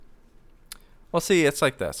Well, see, it's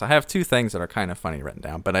like this. I have two things that are kind of funny written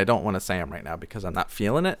down, but I don't want to say them right now because I'm not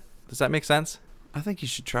feeling it. Does that make sense? I think you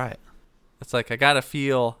should try it. It's like I got to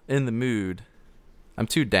feel in the mood. I'm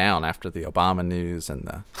too down after the Obama news and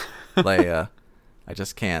the Leia. I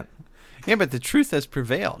just can't. Yeah, but the truth has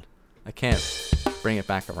prevailed. I can't bring it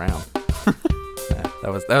back around.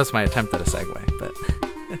 That was my attempt at a segue, but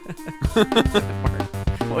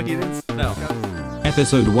well, you didn't. No.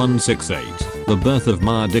 Episode 168, The Birth of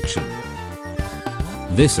My Addiction.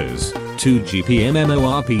 This is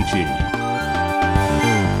 2GPMMORPG.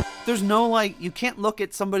 There's no, like, you can't look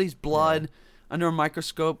at somebody's blood under a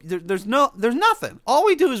microscope. There's nothing. All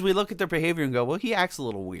we do is we look at their behavior and go, well, he acts a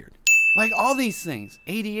little weird. Like, all these things,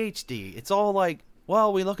 ADHD, it's all like,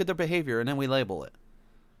 well, we look at their behavior and then we label it.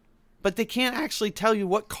 But they can't actually tell you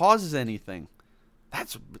what causes anything.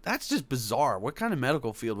 That's just bizarre. What kind of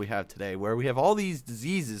medical field we have today where we have all these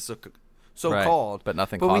diseases so-called, right, but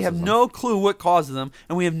nothing but causes we have them. no clue what causes them,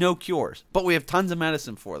 and we have no cures, but we have tons of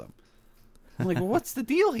medicine for them. I'm like, well, what's the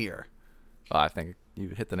deal here? Well, I think you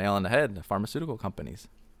hit the nail on the head. The pharmaceutical companies,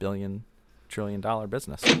 billion-trillion-dollar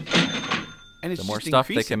business. And it's the more just stuff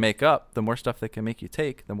increasing. they can make up, the more stuff they can make you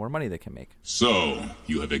take, the more money they can make. So,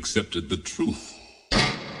 you have accepted the truth.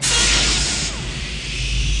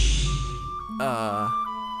 All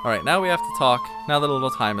right, now we have to talk, now that a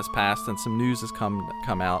little time has passed and some news has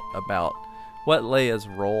come out about what Leia's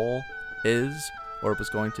role is, or was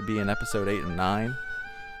going to be in episode 8 and 9.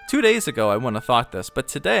 2 days ago, I wouldn't have thought this, but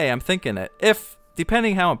today I'm thinking it. If,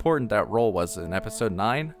 depending how important that role was in episode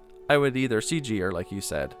 9, I would either CG her, like you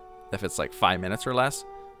said, if it's like 5 minutes or less.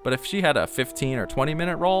 But if she had a 15 or 20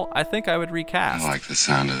 minute role, I think I would recast. I like the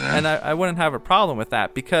sound of that. And I wouldn't have a problem with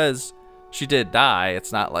that because she did die.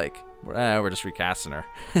 It's not like we're just recasting her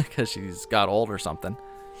because she's got old or something.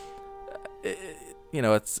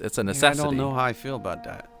 It's a necessity. I don't know how I feel about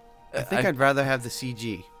that. I think I'd rather have the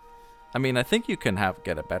CG. I mean, I think you can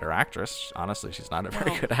get a better actress. Honestly, she's not a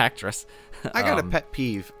very good actress. I got a pet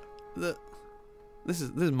peeve. This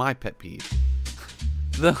is my pet peeve.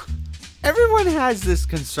 Everyone has this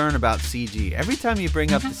concern about CG. Every time you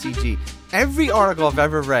bring up the CG, every article I've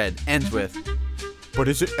ever read ends with, "But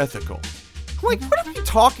is it ethical?" I'm like, what are we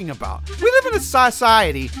talking about? We live in a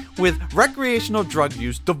society with recreational drug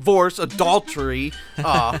use, divorce, adultery,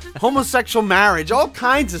 homosexual marriage, all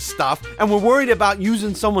kinds of stuff, and we're worried about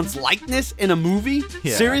using someone's likeness in a movie?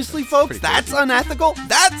 Yeah, Seriously, folks? That's unethical?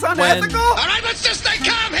 That's unethical? All right, let's just stay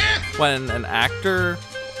calm here. When an actress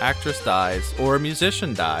dies, or a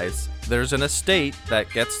musician dies, there's an estate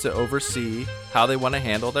that gets to oversee how they want to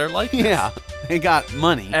handle their likeness. Yeah, they got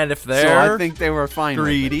money. And if so they're I think they were fine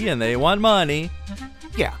greedy and they want money,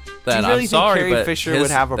 yeah. then Do you really I'm sorry, think Carrie but Fisher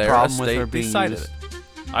would have a their problem with estate her being decided used?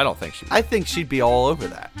 it. I don't think she would. I think she'd be all over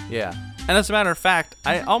that. Yeah. And as a matter of fact,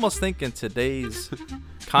 I almost think in today's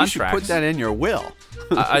contracts, You should put that in your will.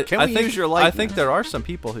 I Can we think, use your likeness? I think there are some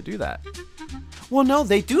people who do that. Well, no,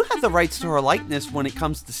 they do have the rights to her likeness when it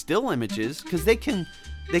comes to still images, because they can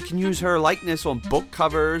use her likeness on book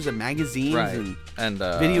covers and magazines and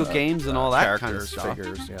video games and all that kind of stuff.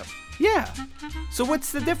 Figures, yep. Yeah. So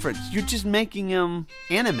what's the difference? You're just making them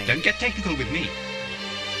animated. Don't get technical with me.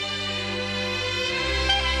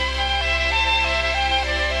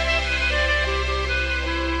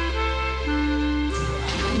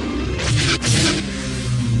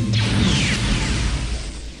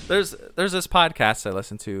 There's this podcast I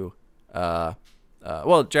listen to.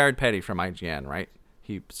 Jared Petty from IGN, right?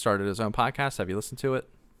 He started his own podcast. Have you listened to it?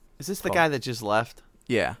 Is this the guy that just left?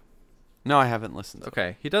 Yeah. No, I haven't listened to it.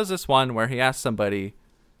 Okay. He does this one where he asks them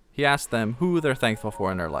who they're thankful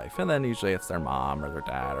for in their life. And then usually it's their mom or their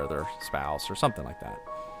dad or their spouse or something like that.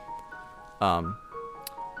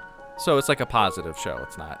 So it's like a positive show.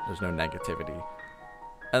 There's no negativity.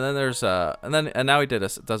 And then now he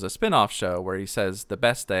does a spin-off show where he says the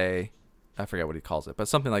best day, I forget what he calls it, but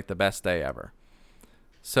something like the best day ever.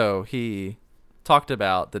 So he talked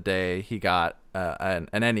about the day he got an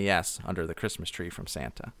NES under the Christmas tree from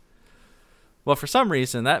Santa. Well, for some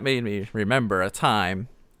reason, that made me remember a time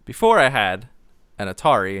before I had an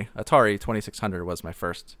Atari. Atari 2600 was my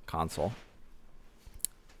first console.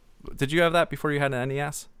 Did you have that before you had an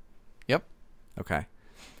NES? Yep. Okay.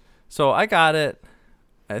 So I got it,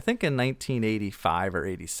 I think in 1985 or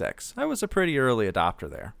 86. I was a pretty early adopter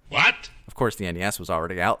there. What? Of course, the NES was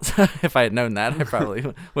already out. If I had known that, I probably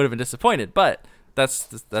would have been disappointed. But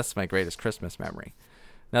that's my greatest Christmas memory.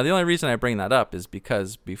 Now, the only reason I bring that up is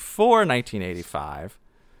because before 1985,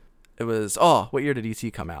 it was... Oh, what year did E.T.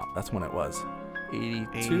 come out? That's when it was.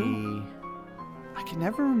 82? I can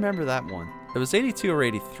never remember that one. It was 82 or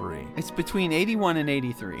 83. It's between 81 and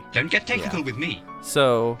 83. Don't get technical with me.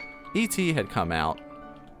 So E.T. had come out.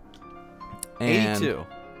 And, 82.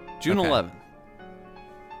 June Okay. 11th.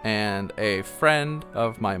 And a friend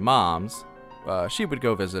of my mom's, she would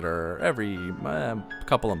go visit her every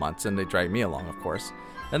couple of months, and they'd drag me along, of course.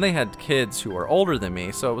 And they had kids who were older than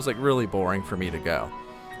me, so it was like really boring for me to go.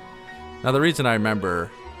 Now, the reason I remember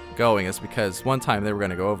going is because one time they were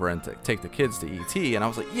going to go over and take the kids to E.T., and I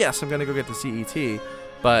was like, yes, I'm going to go get to see E.T.,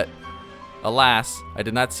 but alas, I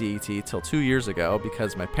did not see E.T. till 2 years ago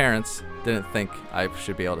because my parents didn't think I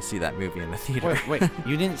should be able to see that movie in the theater. Wait,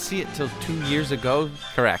 you didn't see it till 2 years ago?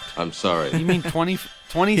 Correct. I'm sorry. You mean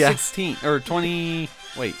 2016 or 20?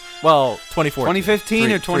 Wait, Well, 2014.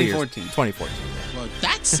 2015 or 3 years. 2014? 2014. Well,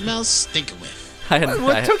 that smells stinkerwith.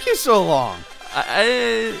 What took you so long?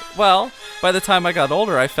 Well, by the time I got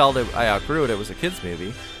older, I felt I outgrew it. It was a kids'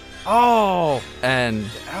 movie, Oh, and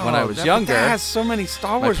when I was that, younger, that has so many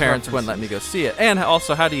Star my Wars. parents wouldn't let references. me go see it. And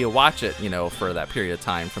also, how do you watch it? For that period of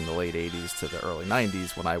time from the late '80s to the early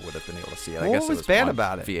 '90s, when I would have been able to see it. I What guess it was was bad on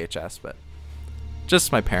about it? VHS, but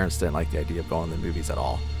just my parents didn't like the idea of going to the movies at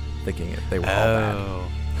all, thinking they were all bad. Oh,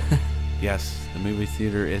 yes, the movie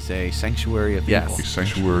theater is a sanctuary of Yes. evil.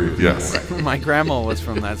 Sanctuary, yes. My grandma was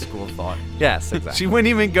from that school of thought. Yes, exactly. She wouldn't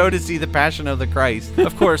even go to see The Passion of the Christ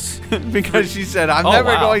Of course, because she said, "I'm Oh, never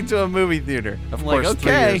wow. going to a movie theater." of I'm course. like,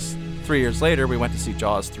 okay. 3 years later, we went to see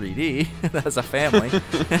Jaws 3D as a family,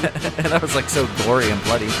 and that was like so gory and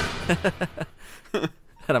bloody.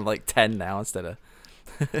 And I'm like 10 now instead of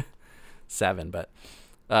 7. But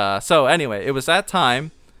so anyway, it was that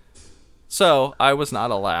time. So I was not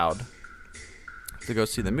allowed to go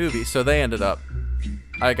see the movie. So they ended up.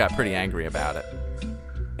 I got pretty angry about it,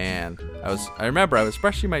 and I remember I was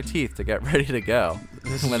brushing my teeth to get ready to go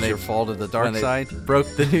This is your fault of the dark when they side. broke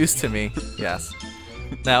the news to me. Yes.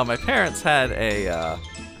 Now my parents had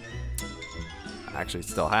actually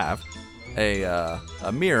still have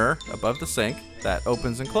a mirror above the sink that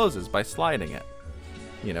opens and closes by sliding it.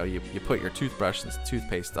 You put your toothbrush and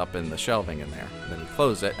toothpaste up in the shelving in there, and then you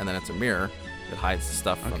close it, and then it's a mirror that hides the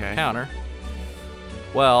stuff from the Okay. counter.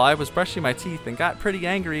 Well, I was brushing my teeth and got pretty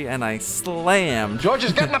angry, and I slammed George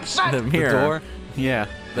is getting upset. the The mirror, door. Yeah.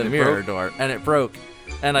 the And it mirror broke. door, and it broke.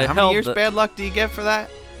 And I How held many years the, bad luck do you get for that?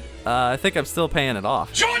 I think I'm still paying it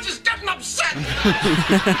off. George is getting upset.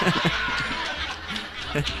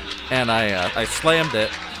 And I slammed it,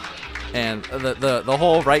 and the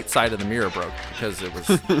whole right side of the mirror broke because it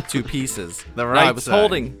was two pieces. The Now, right I was side.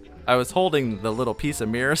 holding the little piece of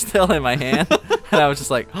mirror still in my hand, and I was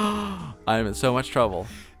just like, I'm in so much trouble.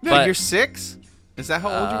 No, But you're 6. Is that how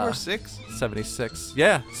old you were? 6? 76.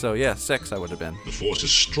 Yeah. So yeah, 6 I would have been. The force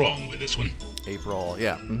is strong with this one. April.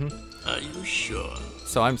 Yeah. Are you sure?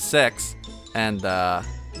 So I'm 6, and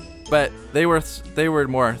but they were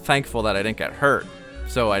more thankful that I didn't get hurt,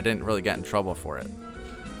 so I didn't really get in trouble for it.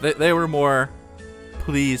 They were more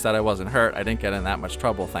pleased that I wasn't hurt. I didn't get in that much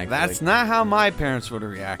trouble, thankfully. That's not how my parents would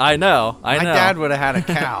have reacted. I know. My dad would have had a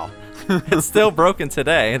cow. It's still broken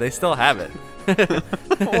today. They still have it.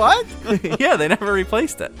 What? Yeah, they never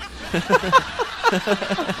replaced it.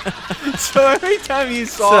 So every time you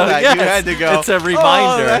saw So, that, yes, you had to go. it's a Oh,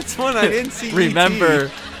 reminder." that's when I didn't see.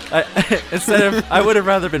 Remember, I would have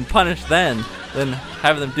rather been punished then than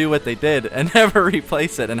have them do what they did and never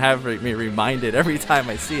replace it and have me reminded every time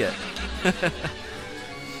I see it.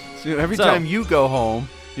 So every So- time you go home,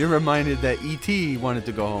 you're reminded that E.T. wanted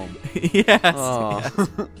to go home. Yes.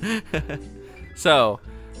 Oh. yes. So,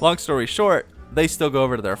 long story short, they still go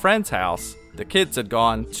over to their friend's house. The kids had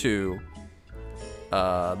gone to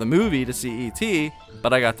the movie to see E.T.,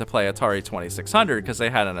 but I got to play Atari 2600 because they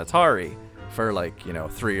had an Atari for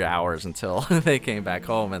 3 hours until they came back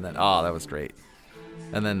home, and then that was great.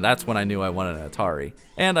 And then that's when I knew I wanted an Atari,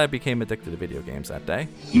 and I became addicted to video games that day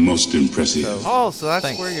Most impressive. Oh, so that's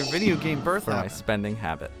Thanks. where your video game birth for my happened. spending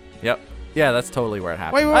habit. Yep. Yeah, that's totally where it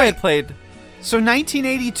happened. Wait, I had played. So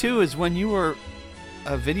 1982 is when you were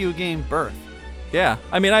a video game birth. Yeah,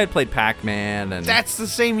 I mean, I had played Pac-Man and That's the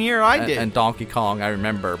same year I did. and Donkey Kong. I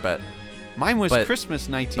remember, but Mine was but- Christmas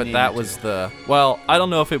 1982. But that was I don't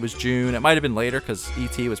know if it was June. It might have been later because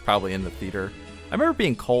E.T. was probably in the theater. I remember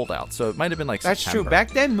being cold out, so it might have been That's September. true.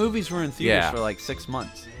 Back then, movies were in theaters Yeah. for like 6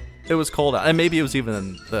 months. It was cold out, and maybe it was even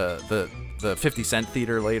in the 50-cent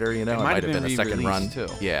theater later. It might have been a second run.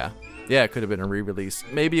 re-released, too. Yeah, it could have been a re-release.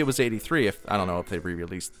 Maybe it was '83. If I don't know if they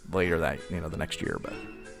re-released later that the next year, but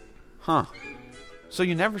Huh. So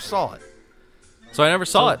you never saw it? so I never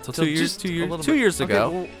saw it till So 2 years just a 2 years little 2 bit. years Okay,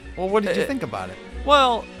 ago. well, what did you Uh, think about it?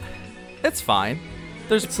 Well, it's fine.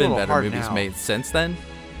 There's It's a been little better hard movies now. made since then,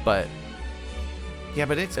 but Yeah,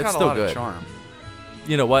 but it's It's got a still lot good. of charm.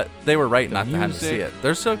 you know what? They were right not to have me see music. it.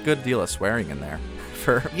 There's a good deal of swearing in there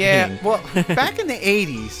for Yeah, being, well, back in the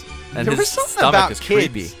 80s, and there his was something stomach about is kids.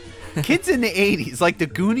 creepy. Kids in the 80s, like the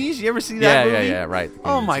Goonies. You ever see that movie? Yeah, right.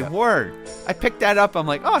 Oh, my Yeah. word. I picked that up. I'm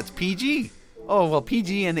like, oh, it's PG. Oh, well,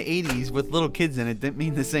 PG in the 80s with little kids in it didn't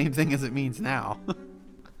mean the same thing as it means now.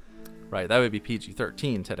 Right, that would be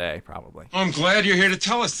PG-13 today, probably. I'm glad you're here to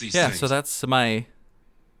tell us these Yeah, things. so that's my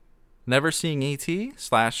never seeing E.T.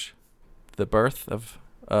 / the birth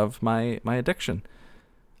of my addiction.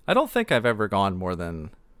 I don't think I've ever gone more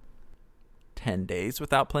than 10 days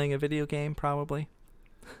without playing a video game, probably.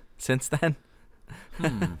 Since then.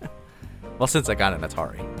 Well, since I got an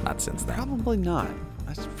Atari, not since then. Probably not.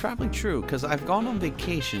 That's probably true, because I've gone on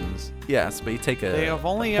vacations. Yes, but you take They have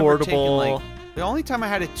only portable... ever taken, the only time I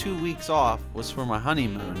had it 2 weeks off was for my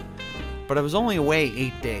honeymoon, but I was only away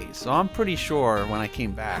 8 days, so I'm pretty sure when I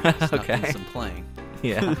came back, I snuck in Okay. some playing.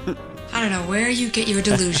 Yeah. I don't know where you get your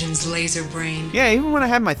delusions, laser brain. Yeah, even when I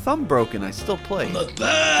had my thumb broken, I still played. Not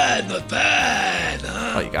bad, not bad,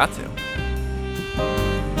 huh? Oh, you got to.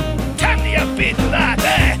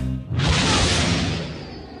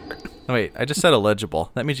 Oh, wait, I just said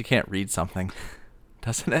illegible. That means you can't read something,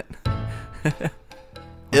 doesn't it?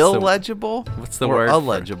 Illegible? What's the or word for-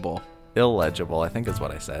 illegible? Illegible, I think is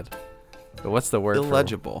what I said. But what's the word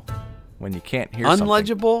Illegible. for when you can't hear something?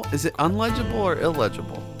 Unlegible? Is it unlegible or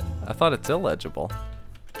illegible? I thought it's illegible.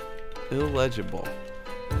 Illegible.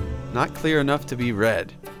 Not clear enough to be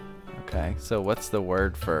read. Okay, so what's the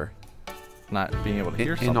word for not being able to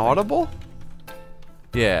hear something? Inaudible?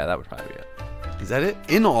 Yeah, that would probably be it. Is that it?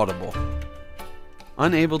 Inaudible.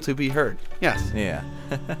 Unable to be heard. Yes. Yeah.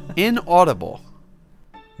 Inaudible.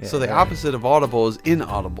 Yeah, So the there. opposite of audible is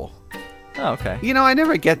inaudible. Oh, okay. You know, I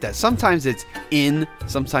never get that. Sometimes it's in,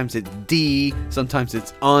 sometimes it's D, sometimes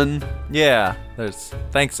it's un. Yeah, there's...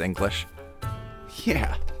 Thanks, English.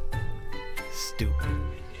 Yeah. Stupid.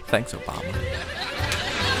 Thanks, Obama.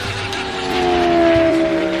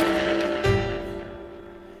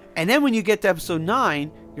 And then when you get to episode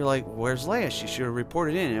 9, you're like, where's Leia? She should have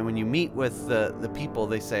reported in. And when you meet with the people,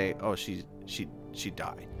 they say, oh, she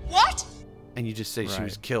died. What? And you just say she Right.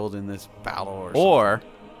 was killed in this battle or something. Or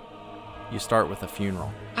you start with a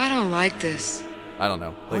funeral. I don't like this. I don't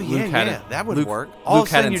know. Oh, yeah, that would work. All Luke of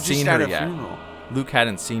a sudden, hadn't you're just seen at her a yet. funeral. Luke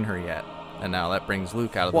hadn't seen her yet, and now that brings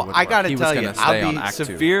Luke out of Well, the I woodwork. gotta He was tell gonna you, stay I'll on be Act 2.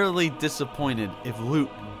 severely disappointed if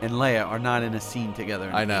Luke and Leia are not in a scene together.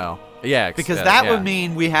 in I the know. Yeah, Because that yeah. would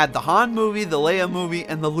mean we had the Han movie, the Leia movie,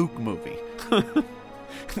 and the Luke movie.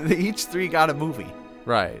 Each three got a movie.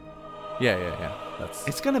 Right. Yeah. That's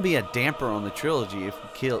It's going to be a damper on the trilogy if we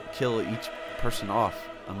kill each person off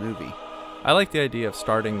a movie. I like the idea of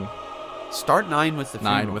starting Start 9 with the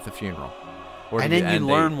 9 funeral. with a funeral. Or And do then you end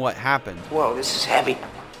learn 8? what happened. Whoa, this is heavy.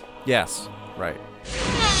 Yes. Right.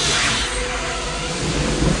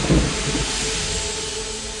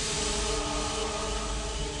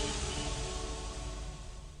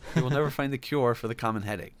 You will never find the cure for the common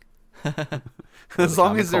headache. As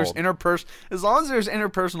long as there's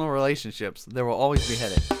interpersonal relationships, there will always be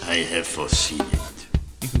headache. I have foreseen it.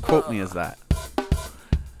 You can quote me as that.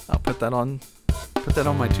 I'll put that on Put that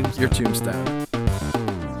on my tombstone. your tombstone.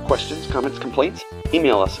 Questions, comments, complaints?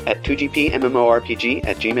 Email us at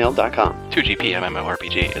 2gpmmorpg@gmail.com. 2GP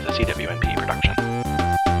MMORPG is a CWNP production.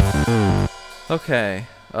 Okay.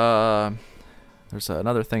 There's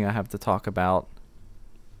another thing I have to talk about.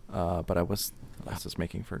 But this is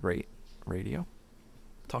making for great radio.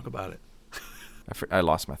 Talk about it. I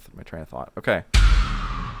lost my train of thought. Okay.